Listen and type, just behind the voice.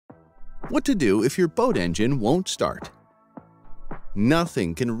What to do if your boat engine won't start.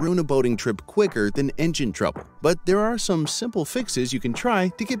 Nothing can ruin a boating trip quicker than engine trouble, but there are some simple fixes you can try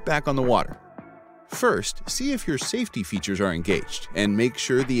to get back on the water. First, see if your safety features are engaged and make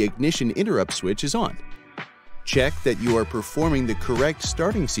sure the ignition interrupt switch is on. Check that you are performing the correct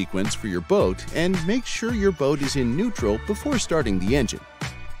starting sequence for your boat and make sure your boat is in neutral before starting the engine.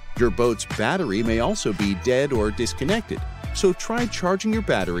 Your boat's battery may also be dead or disconnected, so try charging your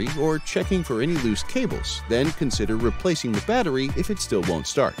battery or checking for any loose cables, then consider replacing the battery if it still won't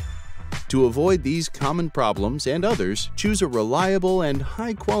start. To avoid these common problems and others, choose a reliable and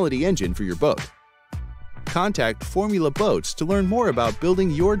high-quality engine for your boat. Contact Formula Boats to learn more about building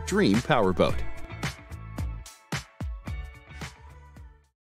your dream powerboat.